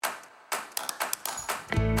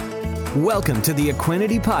Welcome to the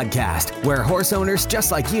Equinety podcast, where horse owners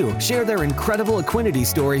just like you share their incredible Equinety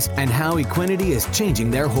stories and how Equinety is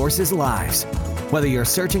changing their horses' lives. Whether you're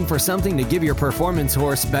searching for something to give your performance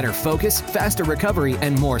horse better focus, faster recovery,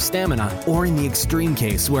 and more stamina, or in the extreme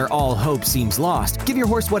case where all hope seems lost, give your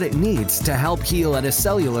horse what it needs to help heal at a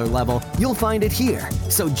cellular level, you'll find it here.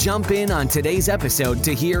 So jump in on today's episode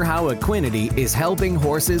to hear how Equinety is helping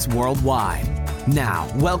horses worldwide.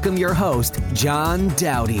 Now, welcome your host, John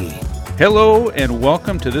Dowdy. Hello and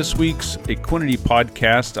welcome to this week's Equinety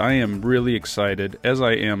podcast. I am really excited, as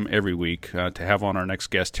I am every week, to have on our next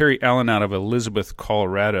guest, Teri Allen out of Elizabeth,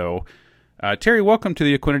 Colorado. Teri, welcome to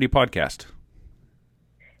the Equinety podcast.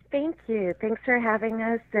 Thank you. Thanks for having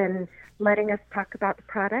us and letting us talk about the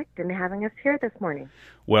product and having us here this morning.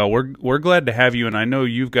 Well, we're glad to have you, and I know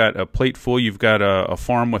you've got a plate full. You've got a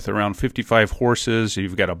farm with around 55 horses.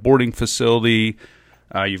 You've got a boarding facility.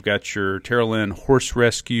 You've got your Teri Allen horse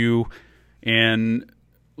rescue. And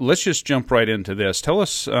let's just jump right into this. Tell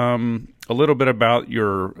us a little bit about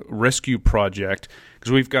your rescue project,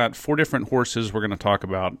 because we've got 4 different horses we're going to talk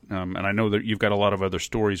about, and I know that you've got a lot of other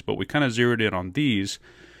stories, but we kind of zeroed in on these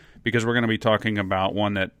because we're going to be talking about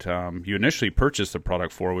one that you initially purchased the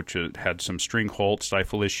product for, which had some Stringhalt,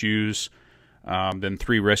 Stifle issues, then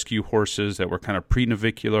 3 rescue horses that were kind of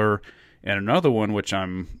pre-navicular, and another one which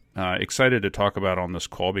I'm excited to talk about on this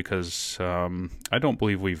call because I don't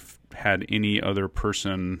believe we've had any other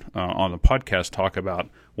person on the podcast talk about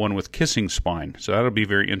one with kissing spine. So that'll be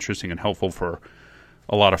very interesting and helpful for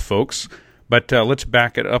a lot of folks. But let's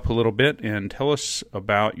back it up a little bit and tell us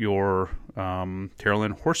about your Teri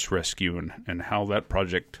Allen horse rescue and how that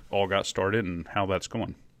project all got started and how that's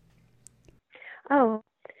going. Oh,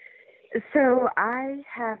 so I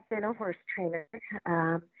have been a horse trainer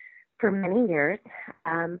for many years.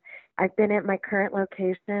 I've been at my current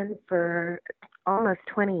location for almost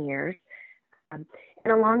 20 years. And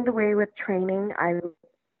along the way with training, I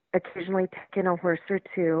occasionally take in a horse or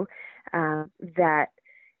two that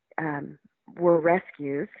were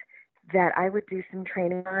rescues that I would do some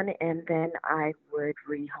training on, and then I would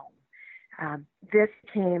rehome. This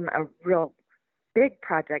became a real big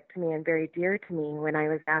project to me and very dear to me when I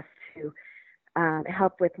was asked to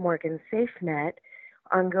help with Morgan SafeNet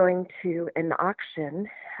on going to an auction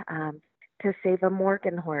to save a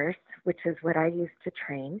Morgan horse, which is what I used to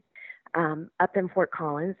train, up in Fort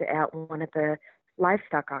Collins at one of the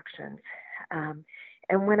livestock auctions.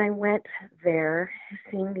 And when I went there,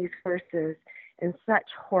 seeing these horses in such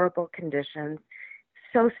horrible conditions,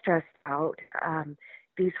 so stressed out,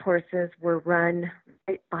 these horses were run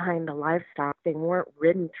right behind the livestock. They weren't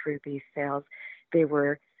ridden through these sales. They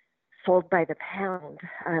were sold by the pound.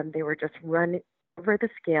 They were just run over the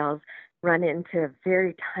scales, run into a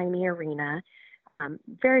very tiny arena,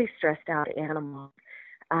 very stressed out animals.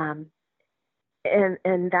 And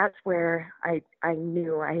that's where I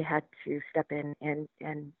knew I had to step in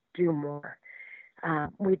and do more.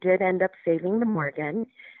 We did end up saving the Morgan,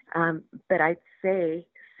 but I'd say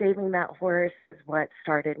saving that horse is what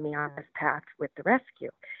started me on this path with the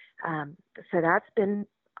rescue. So that's been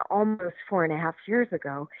almost 4.5 years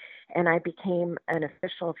ago, and I became an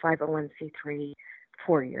official 501c3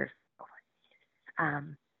 4 years ago.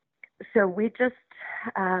 So we just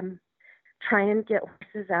try and get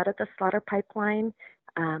horses out of the slaughter pipeline.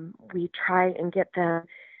 We try and get them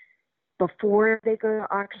before they go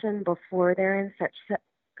to auction, before they're in such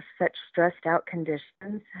stressed out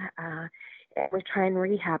conditions. And we try and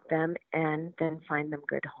rehab them and then find them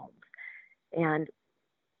good homes. And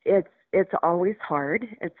it's always hard.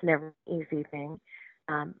 It's never an easy thing.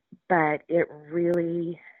 But it's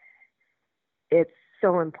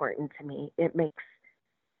so important to me. It makes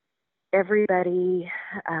everybody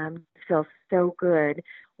feel so good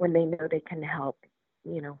when they know they can help,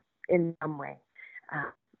 in some way.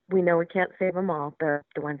 We know we can't save them all, but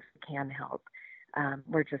the ones who can help,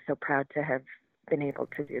 we're just so proud to have been able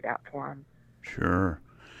to do that for them. Sure.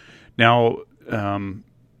 Now,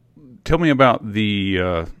 tell me about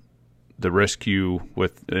the rescue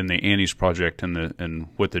in the Annie's project and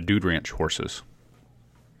with the Dude Ranch horses.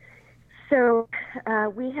 So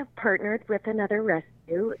we have partnered with another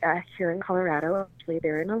rescue here in Colorado. Actually,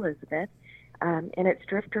 they're in Elizabeth, and it's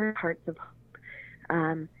Drifter Hearts of Hope.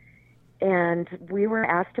 And we were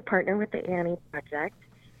asked to partner with the Annie Project,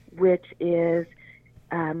 which is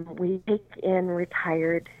we take in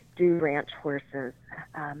retired Dude Ranch horses.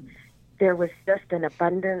 There was just an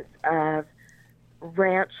abundance of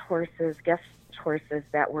ranch horses, guest horses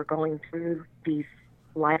that were going through these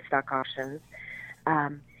livestock auctions.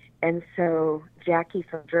 And so Jackie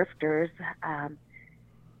from Drifters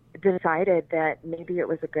decided that maybe it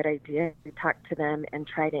was a good idea to talk to them and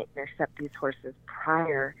try to intercept these horses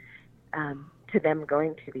prior to them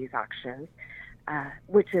going to these auctions,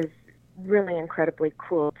 which is really incredibly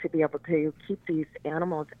cool to be able to keep these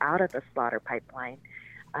animals out of the slaughter pipeline.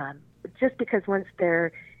 Just because once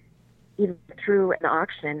they're even through an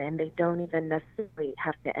auction and they don't even necessarily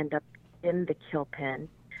have to end up in the kill pen,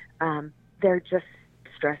 they're just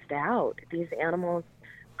stressed out. These animals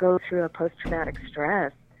go through a post-traumatic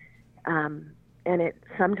stress, and it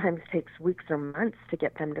sometimes takes weeks or months to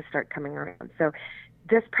get them to start coming around. So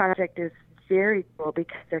this project is very cool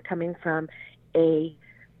because they're coming from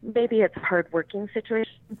maybe it's a hard-working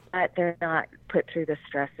situation, but they're not put through the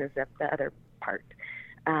stresses of the other part.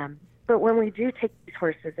 But when we do take these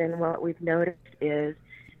horses in, what we've noticed is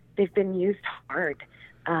they've been used hard.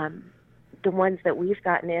 The ones that we've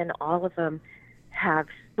gotten in, all of them have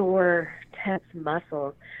sore, tense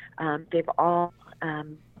muscles. They've all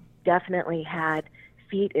definitely had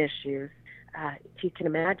feet issues. If you can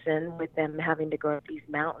imagine, with them having to go up these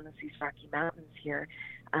mountains, these Rocky Mountains here,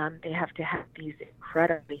 they have to have these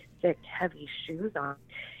incredibly thick, heavy shoes on.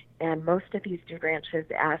 And most of these dude ranches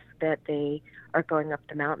ask that they are going up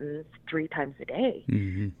the mountains 3 times a day.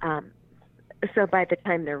 Mm-hmm. So by the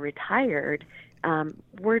time they're retired,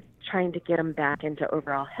 we're trying to get them back into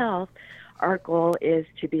overall health. Our goal is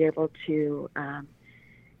to be able to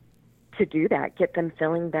do that, get them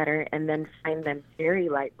feeling better, and then find them very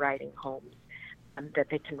light riding homes that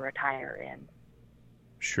they can retire in.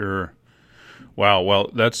 Sure. Wow.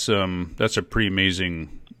 Well, that's a pretty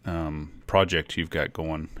amazing project you've got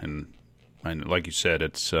going, and like you said,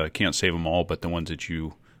 it's can't save them all, but the ones that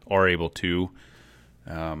you are able to,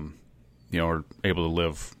 are able to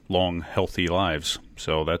live long, healthy lives.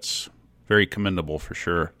 So that's very commendable for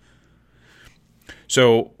sure.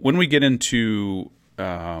 So when we get into,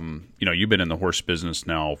 you've been in the horse business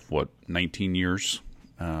now, 19 years?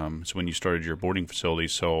 So when you started your boarding facility,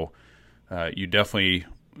 so you definitely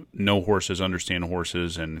know horses, understand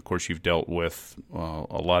horses, and of course you've dealt with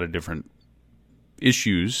a lot of different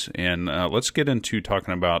issues. And let's get into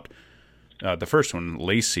talking about the first one,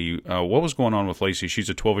 Lacey. What was going on with Lacey? She's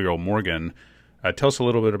a 12-year-old Morgan. Tell us a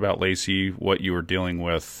little bit about Lacey, what you were dealing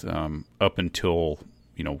with up until,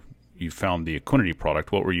 you found the Equinety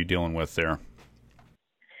product. What were you dealing with there?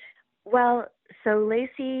 Well, so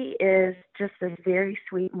Lacey is just this very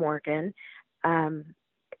sweet Morgan.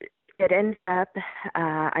 It ended up,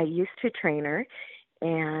 I used to train her,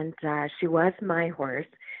 and she was my horse.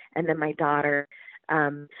 And then my daughter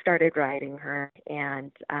started riding her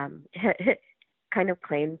and kind of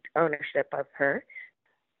claimed ownership of her.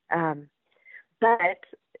 But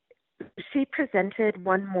she presented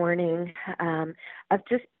one morning of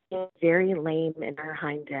just being very lame in her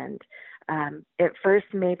hind end. At first,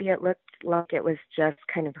 maybe it looked like it was just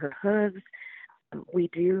kind of her hooves. We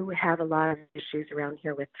do have a lot of issues around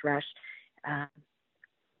here with thrush.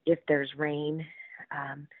 If there's rain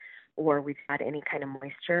or we've had any kind of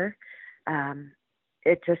moisture,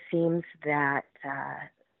 it just seems that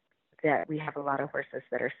we have a lot of horses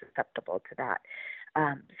that are susceptible to that.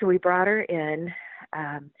 So we brought her in,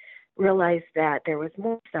 realized that there was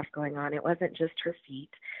more stuff going on. It wasn't just her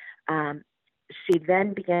feet. She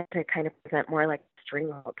then began to kind of present more like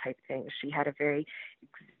Stringhalt type thing. She had a very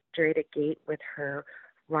exaggerated gait with her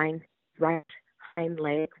right hind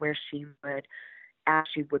leg, where she would, as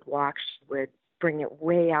she would walk, she would bring it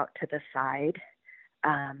way out to the side.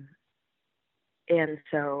 And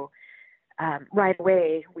so right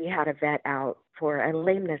away, we had a vet out for a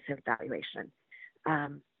lameness evaluation.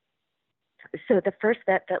 So the first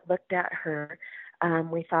vet that looked at her,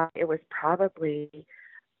 we thought it was probably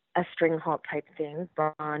a Stringhalt type thing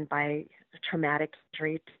brought on by traumatic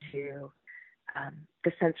injury to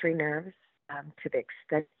the sensory nerves, to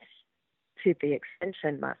the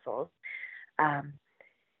extension muscles.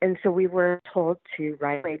 And so we were told to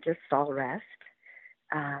right away just stall rest,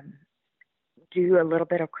 do a little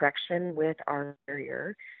bit of correction with our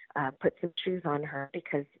farrier, put some shoes on her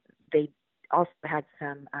because they also had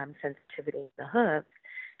some sensitivity in the hooves.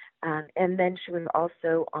 And then she was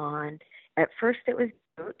also on, at first it was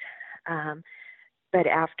Butte, but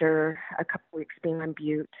after a couple weeks being on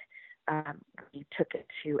Butte, we took it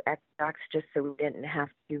to Equinox just so we didn't have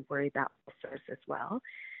to worry about ulcers as well.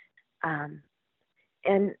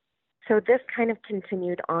 And so this kind of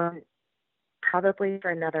continued on probably for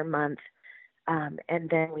another month. And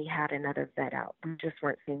then we had another vet out. We just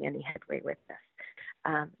weren't seeing any headway with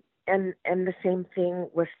this. And the same thing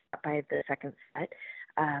was by the second set,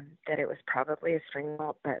 that it was probably a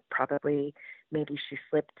Stringhalt, but probably maybe she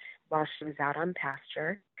slipped while she was out on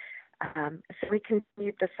pasture. So we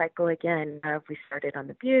continued the cycle again. We started on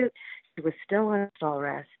the butte. She was still on stall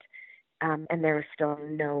rest, and there was still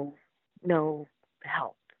no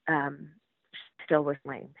help. She still was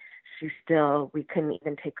lame. We couldn't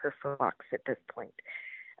even take her for walks at this point.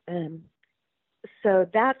 So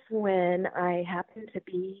that's when I happened to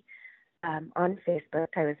be on Facebook.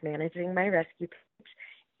 I was managing my rescue page,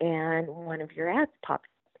 and one of your ads popped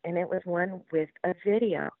up, and it was one with a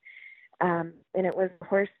video. And it was a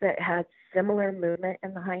horse that had similar movement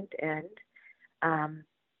in the hind end,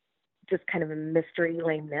 just kind of a mystery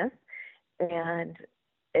lameness. And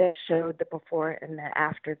it showed the before and the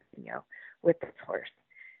after video with this horse.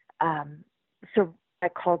 So I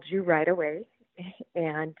called you right away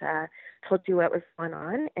and told you what was going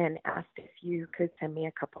on and asked if you could send me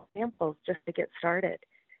a couple samples just to get started.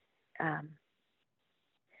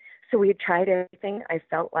 So we tried everything. I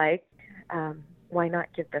felt like, why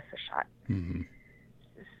not give this a shot? Mm-hmm.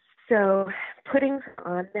 So putting her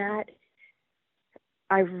on that,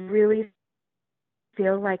 I really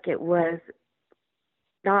feel like it was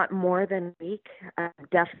not more than a week,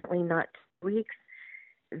 definitely not 2 weeks,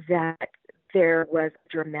 that there was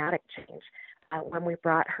dramatic change. When we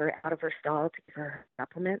brought her out of her stall to give her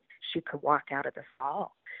supplements, she could walk out of the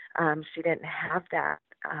stall. She didn't have that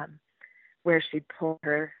where she'd pull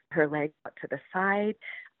her leg out to the side.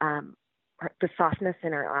 The softness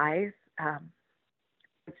in her eyes,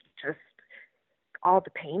 it's just all the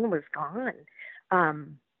pain was gone.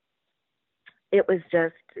 It was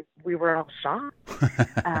just, we were all shocked.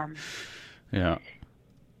 Yeah.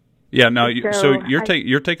 Yeah. Now, so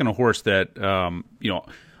you're taking a horse that,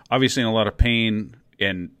 obviously in a lot of pain,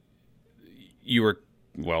 and you were,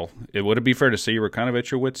 would it be fair to say you were kind of at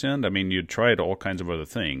your wit's end? I mean, you'd tried all kinds of other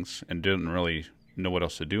things and didn't really know what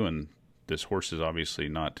else to do, and this horse is obviously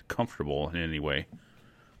not comfortable in any way.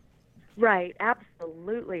 Right,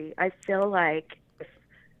 absolutely. I feel like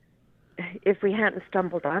if we hadn't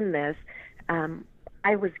stumbled on this,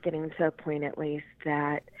 I was getting to a point at least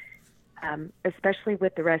that, especially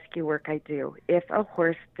with the rescue work I do, if a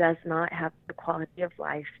horse does not have the quality of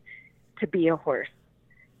life to be a horse,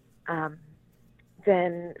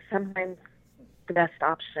 then sometimes the best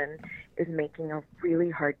option is making a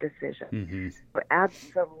really hard decision. Mm-hmm. So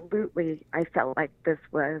absolutely, I felt like this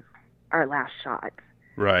was our last shot.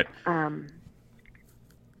 Right.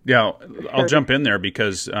 Yeah, I'll jump in there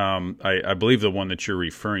because I believe the one that you're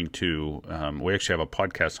referring to, we actually have a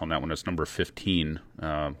podcast on that one. It's number 15.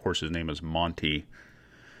 Horse's name is Monty.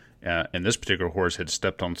 And this particular horse had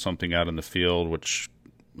stepped on something out in the field, which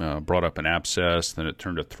brought up an abscess, then it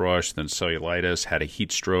turned to thrush, then cellulitis, had a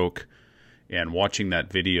heat stroke. And watching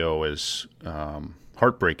that video is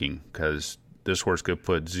heartbreaking because this horse could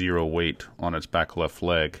put 0 weight on its back left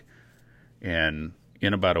leg. And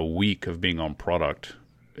in about a week of being on product,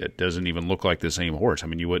 it doesn't even look like the same horse. I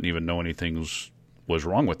mean, you wouldn't even know anything was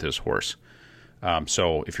wrong with this horse.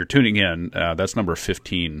 So if you're tuning in, that's number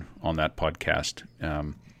 15 on that podcast.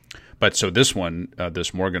 But so this one,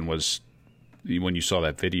 this Morgan was, when you saw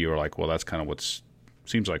that video, you're like, well, that's kind of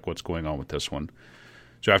seems like what's going on with this one.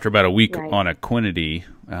 So after about a week on Equinety,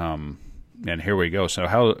 and here we go. So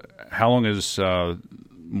how long has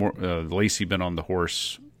Lacey been on the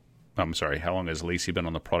horse? I'm sorry, how long has Lacey been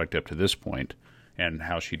on the product up to this point, and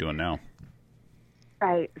how's she doing now?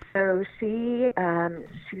 Right. So she's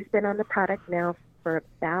been on the product now for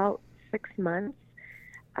about 6 months.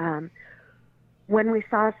 When we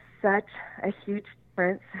saw such a huge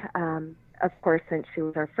difference, of course, since she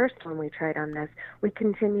was our first one we tried on this, we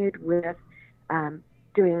continued with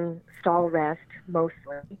doing stall rest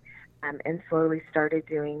mostly, and slowly started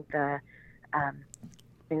doing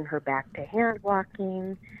getting her back to hand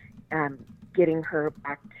walking, getting her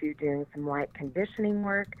back to doing some light conditioning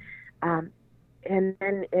work. And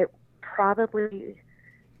then it probably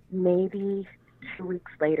maybe 2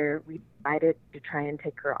 weeks later, we decided to try and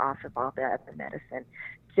take her off of all the other medicine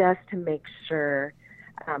just to make sure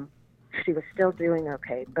she was still doing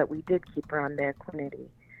okay, but we did keep her on the Equinety.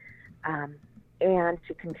 And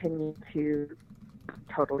she continued to be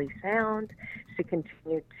totally sound. She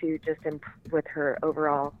continued to just improve with her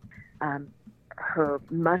overall her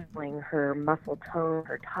muscling, her muscle tone,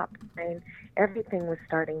 her top line. Everything was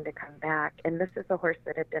starting to come back. And this is a horse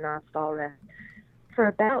that had been on stall rest for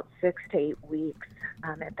about 6 to 8 weeks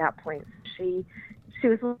at that point. She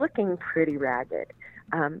was looking pretty ragged.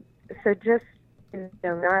 So just,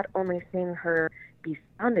 not only seeing her be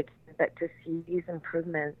sound again, but to see these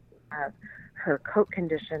improvements of her coat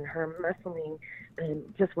condition, her muscling, and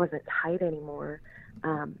just wasn't tight anymore,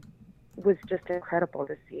 was just incredible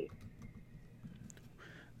to see.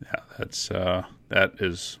 Yeah, that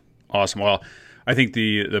is awesome. Well, I think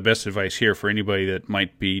the best advice here for anybody that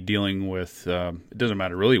might be dealing with, it doesn't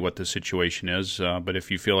matter really what the situation is, but if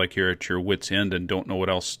you feel like you're at your wit's end and don't know what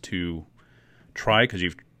else to try because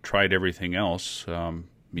you've tried everything else,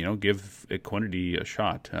 give Equinety a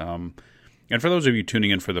shot. And for those of you tuning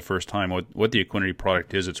in for the first time, what the Equinety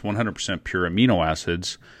product is, it's 100% pure amino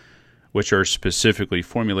acids, which are specifically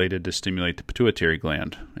formulated to stimulate the pituitary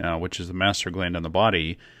gland, which is the master gland in the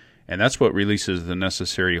body. And that's what releases the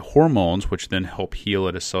necessary hormones, which then help heal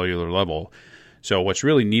at a cellular level. So what's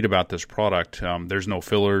really neat about this product, there's no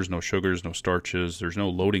fillers, no sugars, no starches, there's no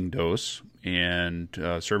loading dose, and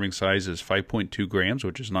serving size is 5.2 grams,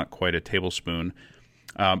 which is not quite a tablespoon.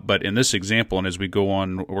 But in this example, and as we go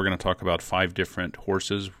on, we're going to talk about 5 different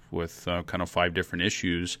horses with kind of 5 different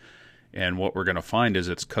issues. And what we're going to find is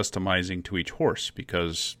it's customizing to each horse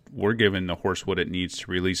because we're giving the horse what it needs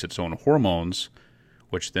to release its own hormones,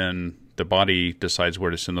 which then the body decides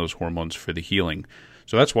where to send those hormones for the healing.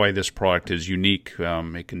 So that's why this product is unique.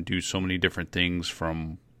 It can do so many different things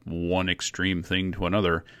from one extreme thing to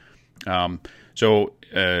another. So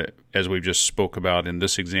as we've just spoke about in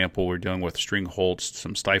this example, we're dealing with Stringhalt,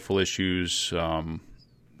 some Stifle issues, and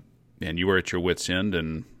you were at your wit's end,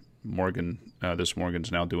 and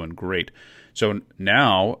Morgan's now doing great. So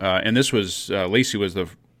now, and this was, Lacey was the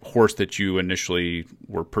horse that you initially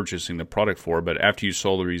were purchasing the product for, but after you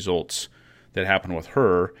saw the results that happened with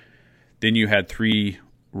her, then you had 3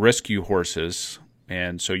 rescue horses,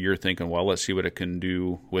 and so you're thinking, well, let's see what it can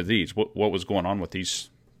do with these. What was going on with these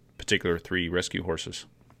particular 3 rescue horses?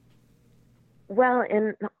 Well,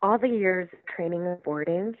 in all the years of training and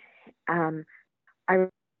boarding, I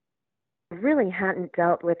really hadn't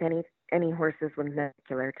dealt with any horses with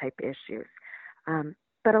navicular type issues.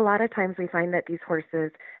 But a lot of times we find that these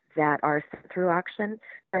horses that are sent through auction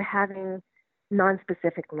are having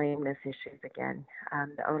non-specific lameness issues again.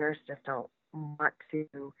 The owners just don't want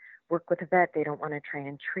to work with a vet. They don't want to try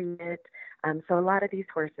and treat it. So a lot of these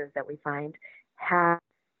horses that we find have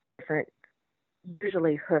different,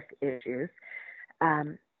 usually hoof issues.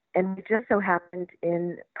 And it just so happened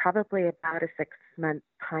in probably about a 6-month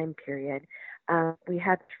time period, we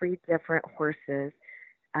had 3 different horses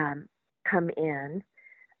come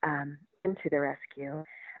into the rescue.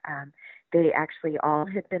 They actually all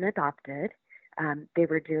had been adopted. They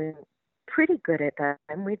were doing pretty good at that,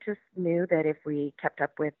 and we just knew that if we kept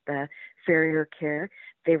up with the farrier care,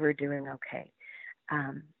 they were doing okay.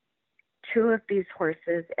 2 of these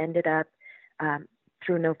horses ended up,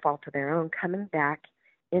 through no fault of their own, coming back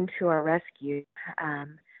into our rescue,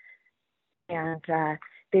 and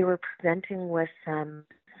they were presenting with some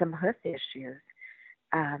hoof issues.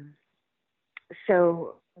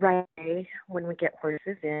 So right away, when we get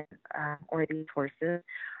horses in, or these horses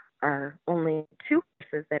are only 2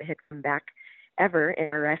 horses that had come back ever in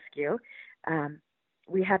our rescue,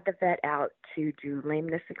 we had the vet out to do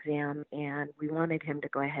lameness exam, and we wanted him to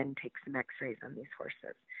go ahead and take some x-rays on these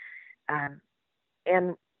horses.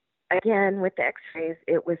 And again, with the x-rays,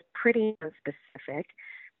 it was pretty unspecific.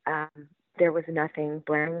 There was nothing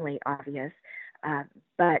blaringly obvious,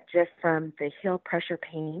 but just from the heel pressure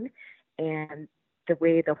pain and the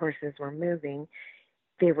way the horses were moving,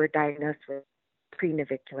 they were diagnosed with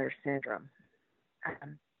pre-navicular syndrome.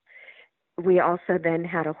 We also then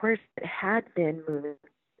had a horse that had been moving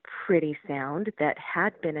pretty sound, that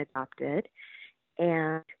had been adopted,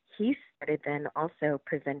 and he started then also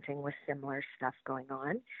presenting with similar stuff going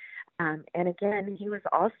on. And again, he was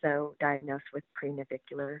also diagnosed with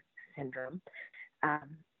pre-navicular syndrome.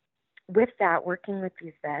 With that, working with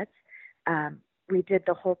these vets, we did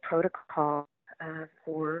the whole protocol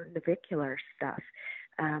for navicular stuff,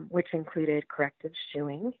 which included corrective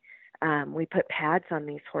shoeing. We put pads on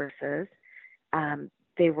these horses.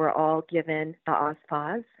 They were all given the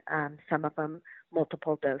OSPAs, some of them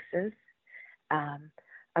multiple doses.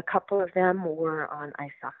 A couple of them were on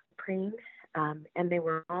isoprene, and they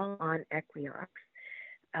were all on Equinox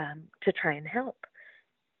to try and help.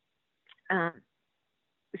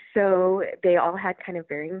 So they all had kind of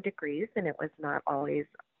varying degrees, and it was not always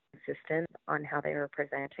consistent on how they were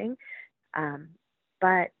presenting,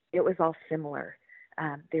 but it was all similar.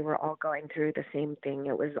 They were all going through the same thing.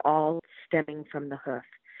 It was all stemming from the hoof.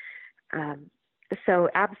 So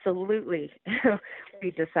absolutely,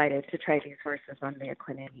 we decided to try these horses on the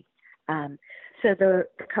Equinety. So the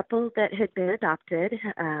couple that had been adopted,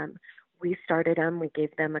 we started them. We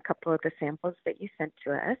gave them a couple of the samples that you sent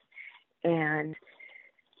to us. And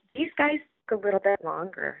these guys took a little bit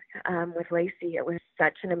longer. With Lacey, it was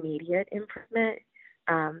such an immediate improvement,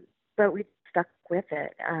 but we stuck with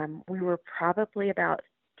it. We were probably about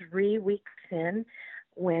 3 weeks in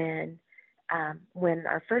when when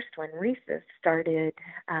our first one, Rhesus, started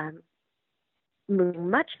moving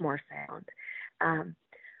much more sound,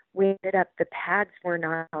 we ended up, the pads were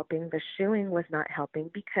not helping, the shoeing was not helping,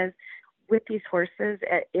 because with these horses,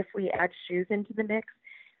 if we add shoes into the mix,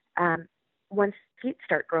 once feet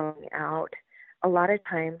start growing out, a lot of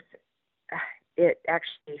times it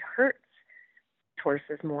actually hurts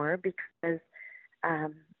horses more, because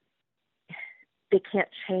they can't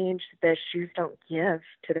change, the shoes don't give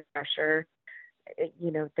to the pressure,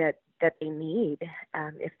 that they need.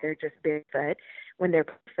 If they're just barefoot, when they're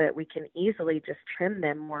barefoot, we can easily just trim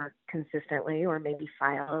them more consistently, or maybe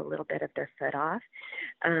file a little bit of their foot off.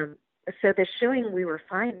 So the shoeing we were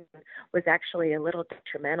finding was actually a little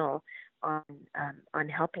detrimental on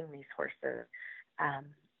helping these horses.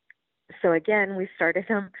 So again, we started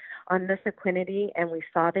them on this Equinety, and we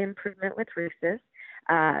saw the improvement with Rhesus.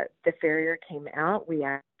 The farrier came out. We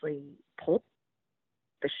actually pulled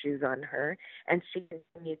the shoes on her, and she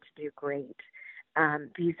continued to do great.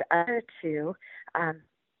 These other two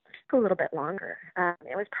took a little bit longer.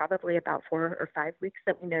 It was probably about 4 or 5 weeks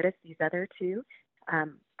that we noticed these other two,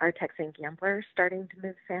 our Texan Gambler, starting to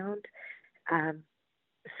move sound.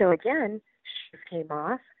 So again, shoes came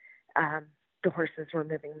off. The horses were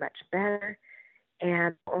moving much better.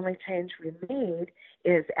 And the only change we made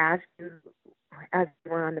is as we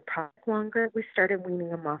were on the product longer, we started weaning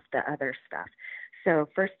them off the other stuff. So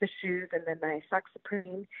first the shoes, and then the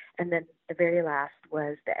Isoxaprine, and then the very last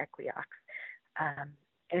was the Equiox.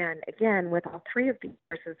 And again, with all three of these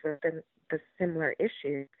horses with the similar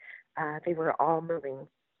issues, they were all moving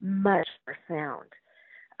much more sound.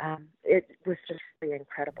 It was just really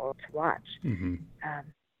incredible to watch. Mm-hmm.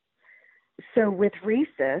 So with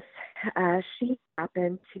Rhesus, she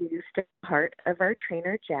happened to stay part of our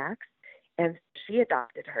trainer, Jax, and she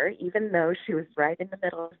adopted her, even though she was right in the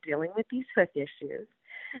middle of dealing with these hoof issues.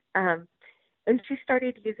 And she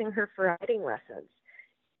started using her for riding lessons.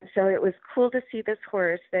 So it was cool to see this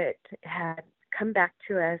horse that had come back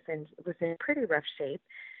to us and was in pretty rough shape,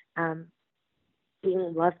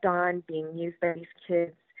 being loved on, being used by these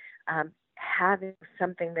kids, having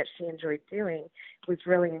something that she enjoyed doing was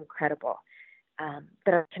really incredible.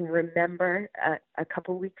 But I can remember a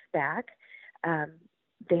couple weeks back,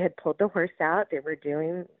 they had pulled the horse out. They were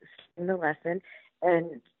doing the lesson,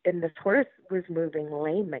 and this horse was moving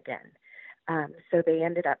lame again. So they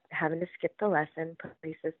ended up having to skip the lesson, put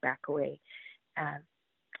Rhesus back away.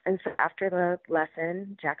 And so after the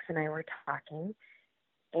lesson, Jax and I were talking,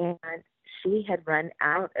 and she had run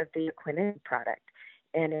out of the Equinety product.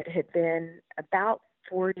 And it had been about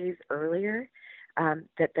 4 days earlier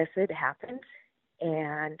that this had happened.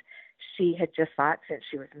 And she had just thought, since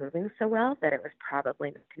she was moving so well, that it was probably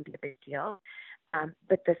not going to be a big deal.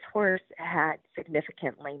 But this horse had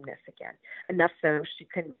significant lameness again, enough so she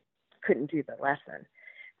couldn't do the lesson.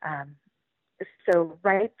 So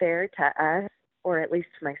right there, to us, or at least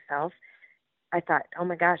to myself, I thought, oh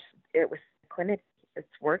my gosh, it was Equinety. It's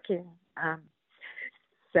working.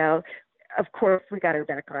 So of course, we got her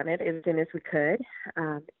back on it as soon as we could.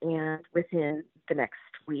 And within the next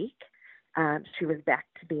week, she was back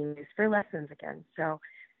to being used for lessons again. So,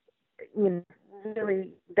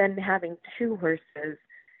 really, then having two horses,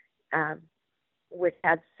 which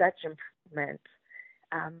had such improvement,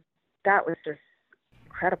 that was just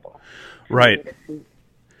incredible. Right.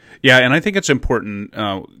 Yeah, and I think it's important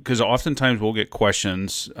because oftentimes we'll get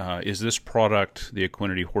questions, is this product, the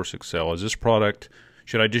Equinety Horse Excel, is this product,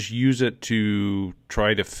 should I just use it to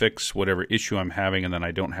try to fix whatever issue I'm having and then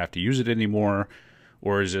I don't have to use it anymore?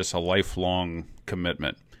 Or is this a lifelong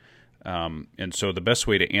commitment? And so the best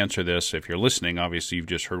way to answer this, if you're listening, obviously you've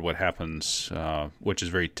just heard what happens, which is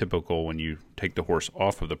very typical when you take the horse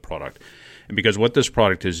off of the product. And because what this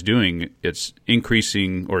product is doing, it's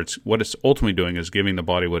increasing, or what it's ultimately doing is giving the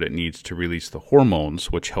body what it needs to release the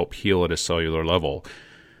hormones, which help heal at a cellular level.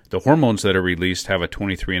 The hormones that are released have a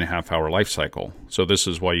 23.5-hour life cycle. So this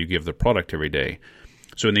is why you give the product every day.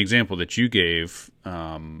 So in the example that you gave,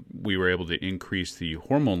 we were able to increase the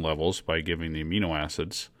hormone levels by giving the amino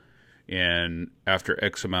acids. And after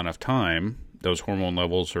X amount of time, those hormone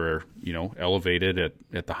levels are, elevated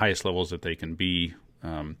at the highest levels that they can be.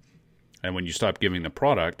 And when you stop giving the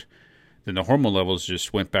product, then the hormone levels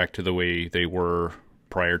just went back to the way they were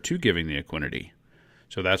prior to giving the Equinety.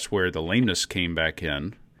 So that's where the lameness came back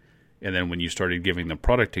in. And then when you started giving the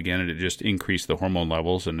product again, it just increased the hormone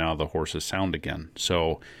levels, and now the horse is sound again.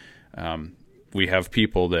 So we have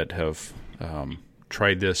people that have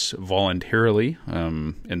tried this voluntarily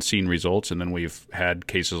and seen results, and then we've had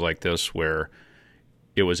cases like this where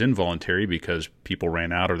it was involuntary because people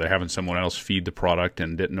ran out, or they're having someone else feed the product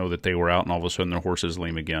and didn't know that they were out, and all of a sudden their horse is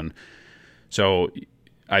lame again. So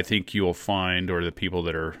I think you'll find, or the people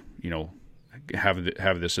that are,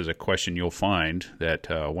 have this as a question, you'll find that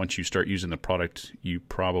once you start using the product, you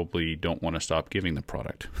probably don't want to stop giving the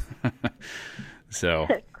product. So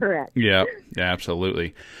correct. Yeah,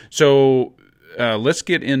 absolutely. So let's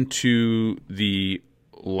get into the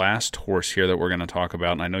last horse here that we're going to talk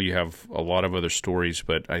about. And I know you have a lot of other stories,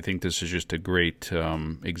 but I think this is just a great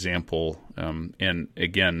example. And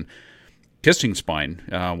again, kissing spine,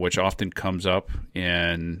 which often comes up,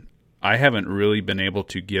 and I haven't really been able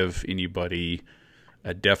to give anybody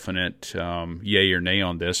a definite yay or nay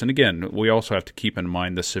on this. And again, we also have to keep in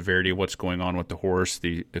mind the severity of what's going on with the horse.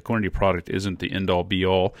 The Equinety product isn't the end-all,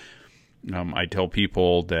 be-all. I tell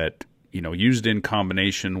people that, used in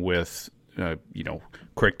combination with,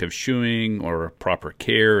 corrective shoeing or proper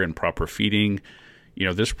care and proper feeding,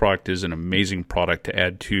 this product is an amazing product to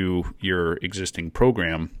add to your existing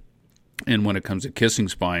program. And when it comes to kissing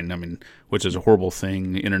spine, which is a horrible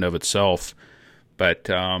thing in and of itself, but,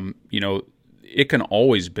 it can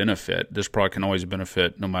always benefit. This product can always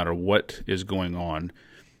benefit no matter what is going on.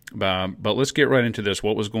 But let's get right into this.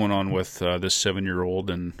 What was going on with this 7-year-old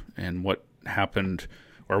and what happened,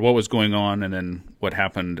 or what was going on, and then what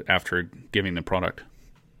happened after giving the product?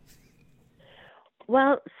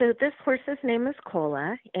 Well, so this horse's name is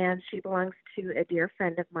Cola, and she belongs to a dear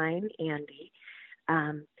friend of mine, Andy.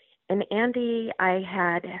 And Andy, I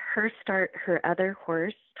had her start her other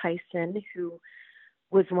horse, Tyson, who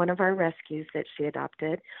was one of our rescues that she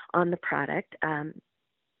adopted, on the product.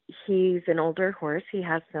 He's an older horse. He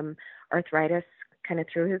has some arthritis kind of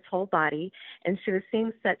through his whole body, and she was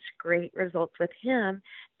seeing such great results with him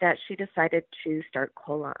that she decided to start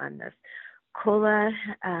Cola on this. Cola,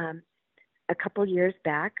 a couple years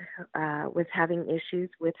back, was having issues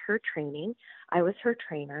with her training. I was her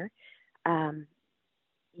trainer.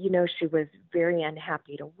 She was very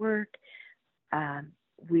unhappy to work.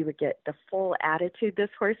 We would get the full attitude.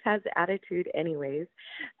 This horse has attitude anyways,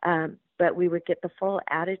 but we would get the full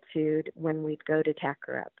attitude when we'd go to tack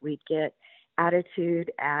her up. We'd get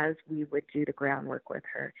attitude as we would do the groundwork with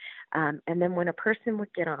her. And then when a person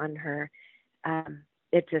would get on her,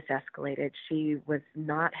 it just escalated. She was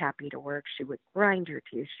not happy to work. She would grind her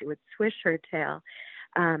teeth. She would swish her tail.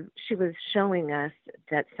 She was showing us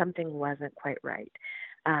that something wasn't quite right.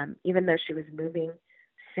 Even though she was moving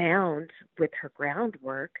sound with her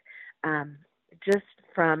groundwork, just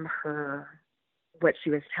from what she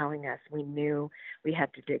was telling us, we knew we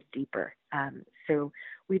had to dig deeper. So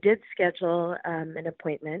we did schedule an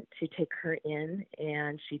appointment to take her in,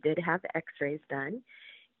 and she did have x-rays done,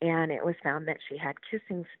 and it was found that she had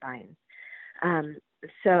kissing spine.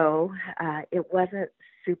 So it wasn't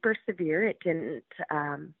super severe. It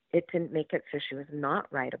didn't make it so she was not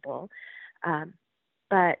rideable,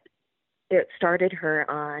 but it started her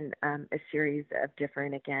on a series of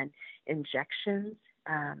different, injections,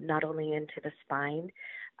 not only into the spine,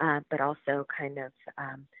 but also kind of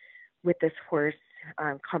with this horse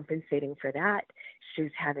compensating for that. She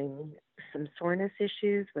was having some soreness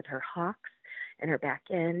issues with her hocks and her back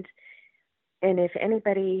end. And if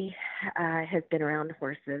anybody has been around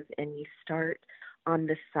horses and you start on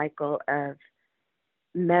this cycle of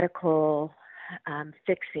medical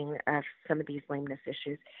fixing of some of these lameness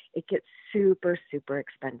issues, it gets super, super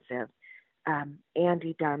expensive.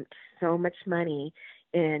 Andy dumped so much money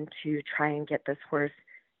in to try and get this horse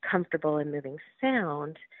comfortable and moving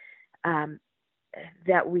sound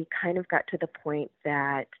that we kind of got to the point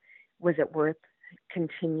that, was it worth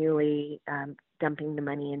continually dumping the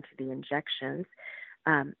money into the injections?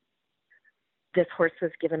 This horse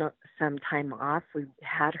was given some time off. We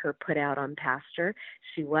had her put out on pasture.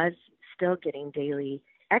 She was still getting daily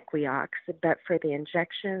equiox, but for the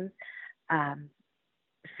injections,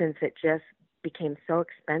 since it just became so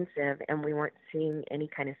expensive and we weren't seeing any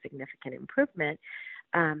kind of significant improvement,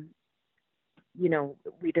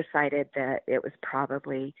 we decided that it was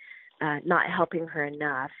probably not helping her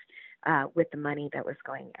enough with the money that was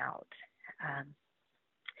going out.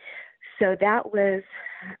 So that was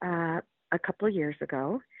a couple of years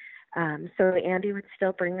ago. So Andy would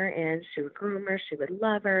still bring her in. She would groom her. She would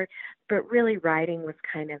love her. But really riding was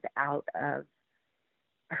kind of out of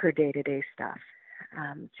her day-to-day stuff,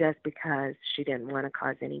 just because she didn't want to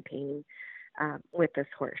cause any pain with this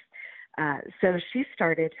horse. So she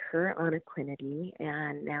started her on Equinety,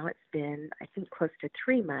 and now it's been, I think, close to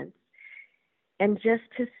 3 months. And just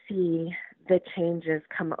to see the changes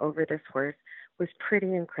come over this horse was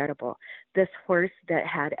pretty incredible. This horse that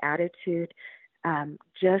had attitude,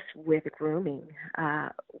 just with grooming,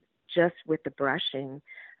 just with the brushing,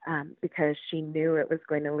 because she knew it was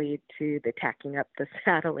going to lead to the tacking up the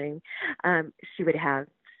saddling. She would have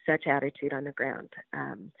such attitude on the ground.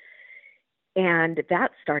 And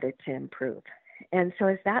that started to improve. And so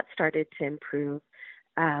as that started to improve,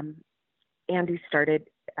 Andy started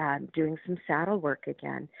doing some saddle work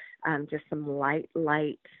again, just some light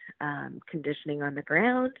conditioning on the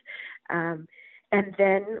ground. And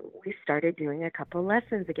then we started doing a couple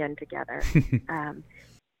lessons again together.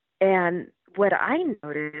 And what I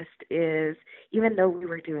noticed is, even though we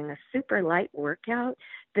were doing a super light workout,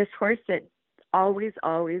 this horse that always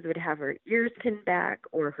would have her ears pinned back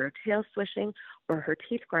or her tail swishing or her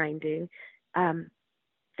teeth grinding,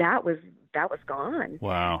 that was gone.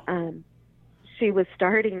 Wow. She was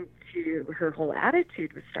starting to, her whole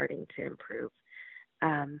attitude was starting to improve.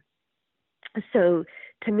 So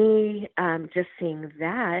to me, just seeing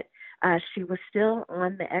that, she was still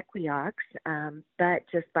on the Equiox, but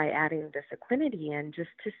just by adding this Equinety in, just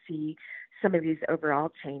to see some of these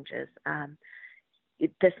overall changes.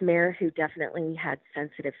 This mare who definitely had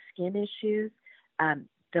sensitive skin issues,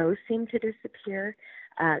 those seemed to disappear.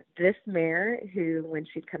 This mare who, when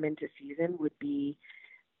she'd come into season, would be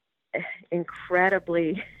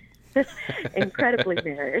incredibly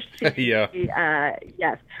marish. Yeah.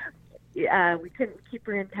 Yes. We couldn't keep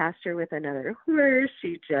her in pasture with another horse.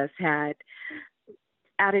 She just had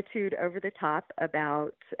attitude over the top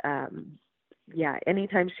about,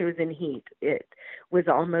 anytime she was in heat, it was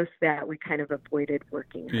almost that we kind of avoided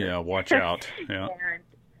working her. Yeah, watch out.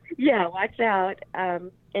 Yeah. Watch out.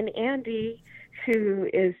 And Andy, who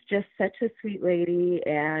is just such a sweet lady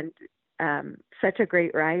and such a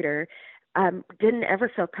great rider, didn't ever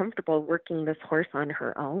feel comfortable working this horse on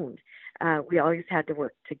her own. We always had to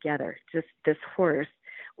work together. Just this horse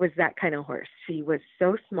was that kind of horse. She was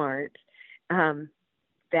so smart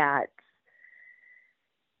that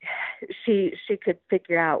she could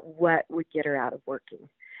figure out what would get her out of working.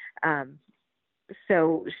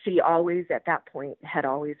 So she always, at that point, had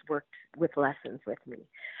always worked with lessons with me.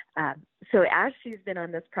 So as she's been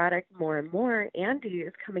on this product more and more, Andy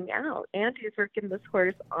is coming out. Andy is working this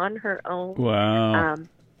horse on her own. Wow.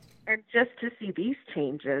 And just to see these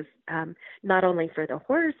changes, not only for the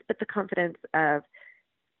horse, but the confidence of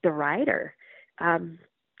the rider.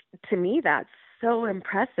 To me, that's so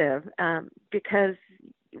impressive because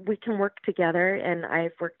we can work together. And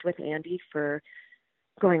I've worked with Andy for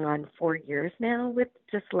going on 4 years now with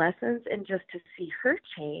just lessons, and just to see her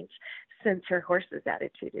change since her horse's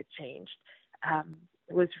attitude had changed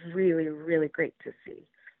was really, really great to see.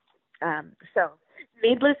 So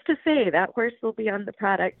needless to say, that horse will be on the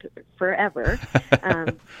product forever.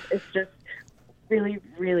 It's just really,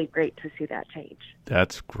 really great to see that change.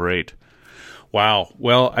 That's great. Wow.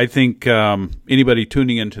 Well, I think anybody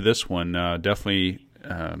tuning into this one definitely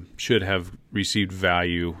should have received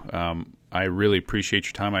value. I really appreciate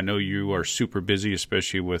your time. I know you are super busy,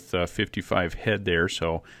 especially with 55 head there,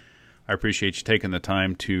 so I appreciate you taking the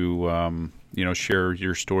time to share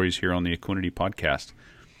your stories here on the Equinety podcast.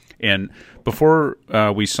 And before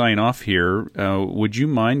we sign off here, would you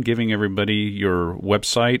mind giving everybody your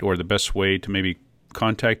website or the best way to maybe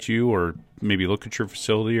contact you or maybe look at your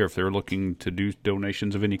facility, or if they're looking to do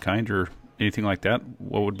donations of any kind or anything like that,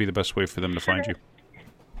 what would be the best way for them to find you?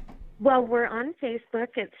 Well, we're on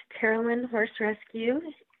Facebook. It's Teri Allen Horse Rescue.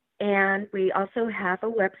 And we also have a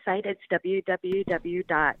website. It's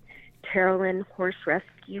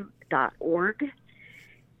www.teriallenhorserescue.org.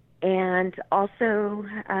 And also,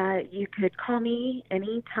 you could call me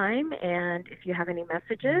anytime, and if you have any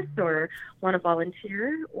messages or want to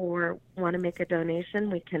volunteer or want to make a donation,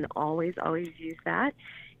 we can always use that.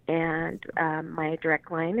 And my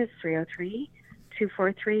direct line is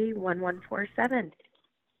 303-243-1147.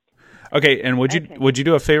 Okay, and would you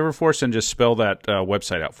do a favor for us and just spell that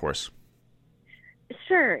website out for us?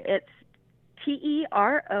 Sure. It's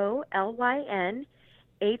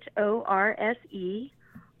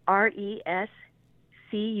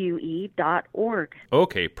TerollenHorserescue.org.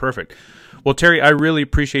 Okay, perfect. Well, Teri, I really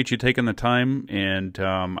appreciate you taking the time, and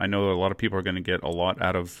I know a lot of people are going to get a lot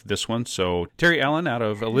out of this one. So, Teri Allen out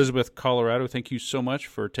of Elizabeth, Colorado, thank you so much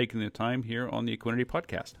for taking the time here on the Equinety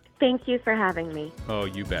podcast. Thank you for having me. Oh,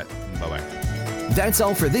 you bet. Bye-bye. That's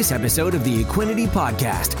all for this episode of the Equinety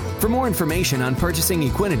podcast. For more information on purchasing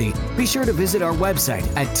Equinety, be sure to visit our website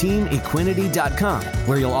at teamequinety.com,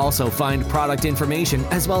 where you'll also find product information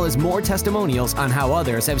as well as more testimonials on how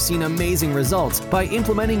others have seen amazing results by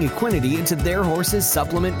implementing Equinety into their horse's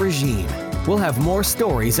supplement regime. We'll have more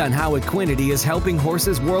stories on how Equinety is helping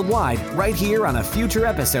horses worldwide right here on a future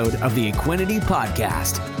episode of the Equinety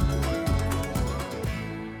podcast.